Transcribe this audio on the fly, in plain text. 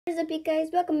What is up, you guys?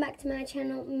 Welcome back to my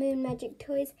channel, Moon Magic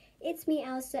Toys. It's me,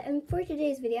 Elsa, and for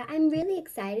today's video, I'm really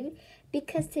excited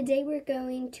because today we're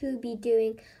going to be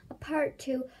doing a part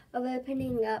 2 of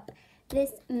opening up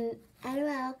this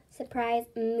L.O.L surprise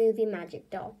movie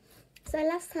magic doll. So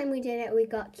last time we did it, we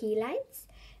got key lights,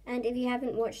 and if you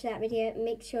haven't watched that video,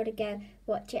 make sure to go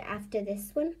watch it after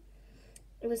this one.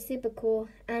 It was super cool,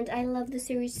 and I love the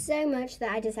series so much that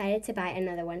I decided to buy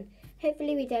another one.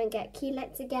 Hopefully we don't get key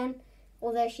lights again,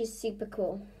 although she's super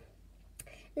cool.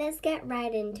 Let's get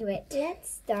right into it. Let's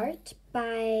start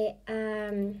by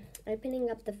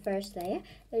opening up the first layer.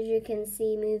 As you can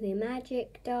see, movie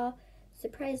magic doll,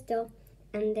 surprise doll,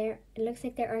 and it looks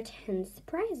like there are 10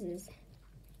 surprises.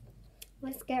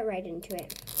 Let's get right into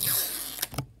it.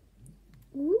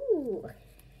 Ooh.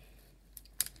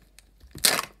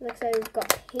 Looks like we've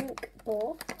got pink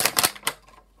ball.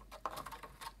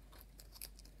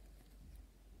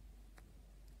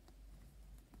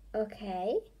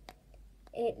 Okay,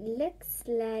 it looks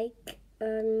like,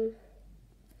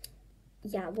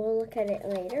 yeah, we'll look at it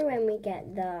later when we get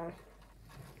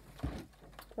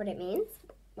what it means.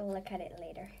 We'll look at it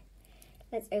later.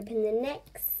 Let's open the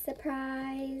next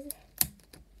surprise.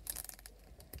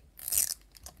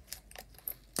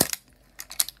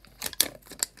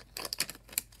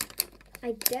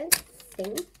 I don't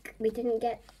think we didn't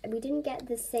get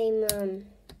the same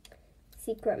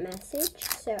secret message,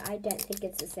 so I don't think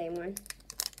it's the same one.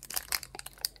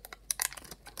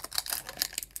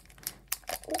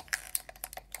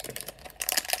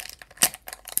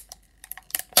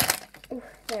 Ooh,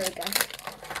 there we go.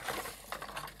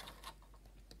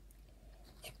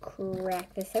 Let's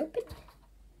crack this open.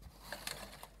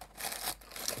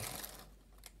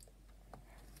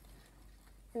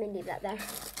 Let me leave that there.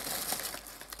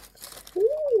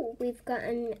 Ooh, we've got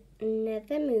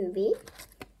another movie.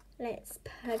 Let's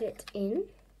put it in.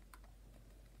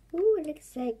 Ooh, it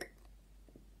looks like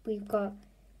we've got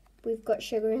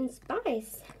sugar and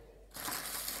spice.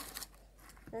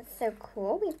 That's so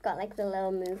cool. We've got like the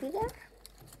little movie there.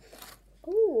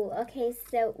 Ooh, okay,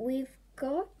 so we've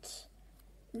got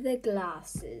the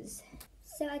glasses.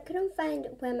 So I couldn't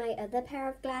find where my other pair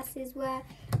of glasses were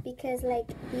because like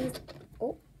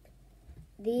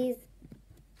these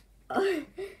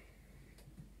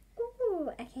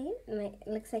okay, it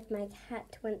looks like my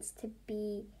cat wants to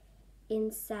be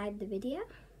inside the video.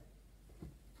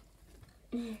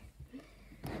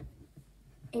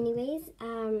 Anyways,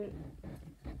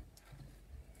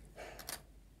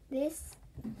 these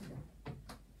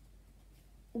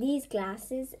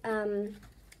glasses,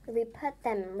 we put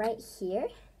them right here.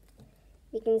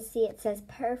 You can see it says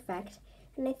perfect,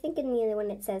 and I think in the other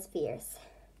one it says fierce.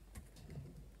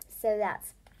 So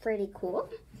that's pretty cool.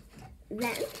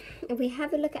 Then, if we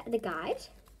have a look at the guide,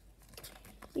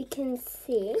 we can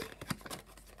see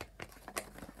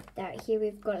that here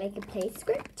we've got like a play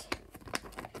script.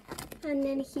 And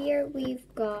then here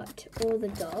we've got all the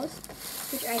dolls,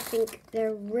 which I think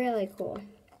they're really cool.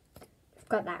 We've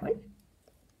got that one.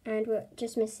 And we're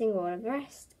just missing all of the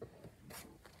rest.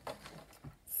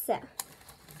 So,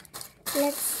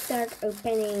 let's start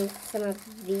opening some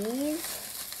of these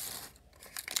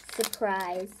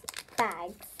surprise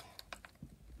bags.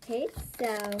 Okay,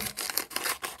 so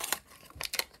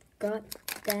got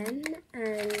them,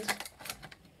 and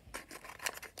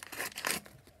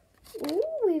ooh,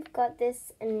 we've got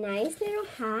this nice little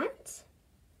hat.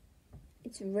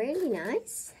 It's really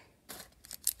nice.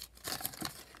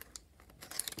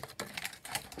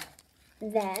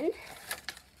 Then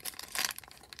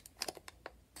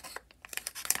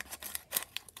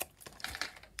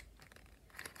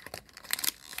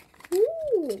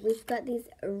we've got these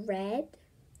red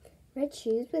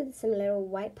shoes with some little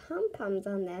white pom-poms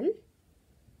on them.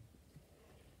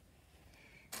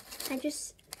 I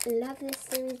just love this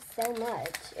series so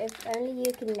much. If only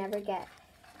you can never get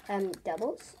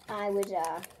doubles, I would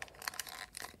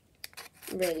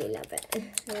really love it.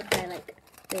 I would buy like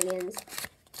millions.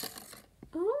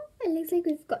 Oh, it looks like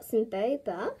we've got some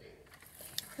boba.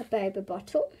 A boba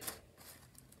bottle.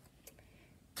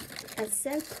 That's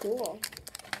so cool.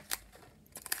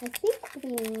 I think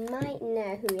we might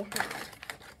know who we have.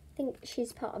 I think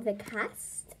she's part of the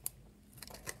cast,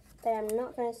 but I'm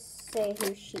not going to say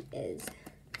who she is.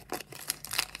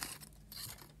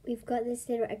 We've got this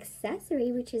little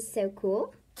accessory, which is so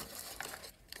cool.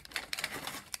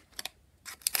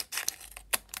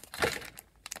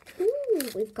 Ooh,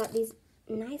 we've got these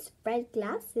nice red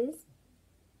glasses.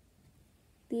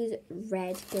 These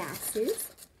red glasses.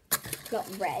 Got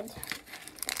red.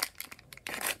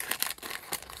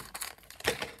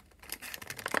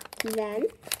 Then,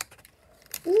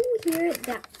 ooh, here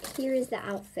is the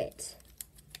outfit.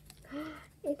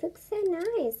 It looks so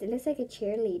nice. It looks like a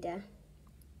cheerleader.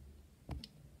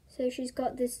 So she's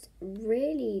got this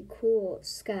really cool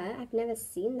skirt. I've never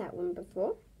seen that one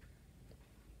before.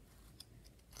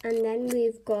 And then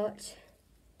we've got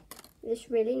this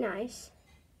really nice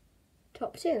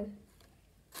top too.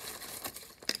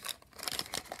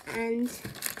 And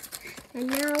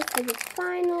now for the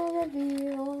final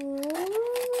reveal.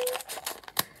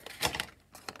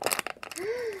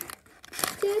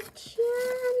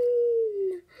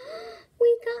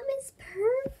 We got Miss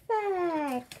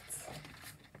Perfect.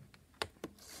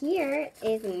 Here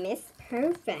is Miss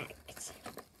Perfect.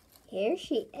 Here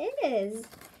she is.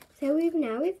 So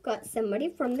we've got somebody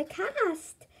from the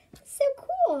cast. So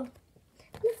cool.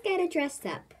 Let's get her dressed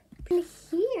up. And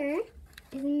here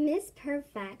is Miss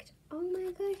Perfect. Oh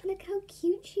my gosh, look how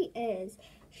cute she is.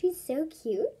 She's so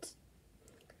cute.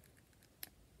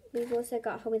 We've also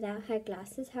got her without her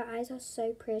glasses. Her eyes are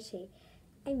so pretty.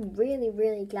 I'm really,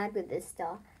 really glad with this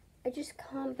doll. I just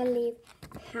can't believe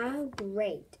how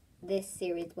great this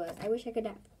series was. I wish I could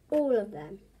have all of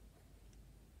them.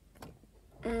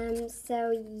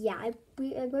 So yeah, I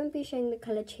won't be showing the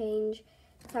color change.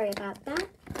 Sorry about that.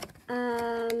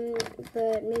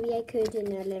 But maybe I could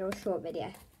in a little short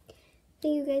video.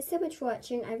 Thank you guys so much for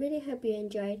watching. I really hope you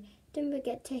enjoyed. Don't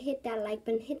forget to hit that like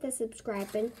button, hit the subscribe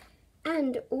button,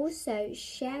 and also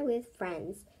share with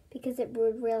friends because it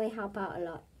would really help out a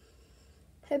lot.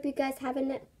 Hope you guys have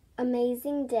an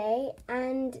amazing day,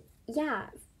 and yeah,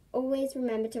 always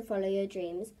remember to follow your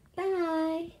dreams.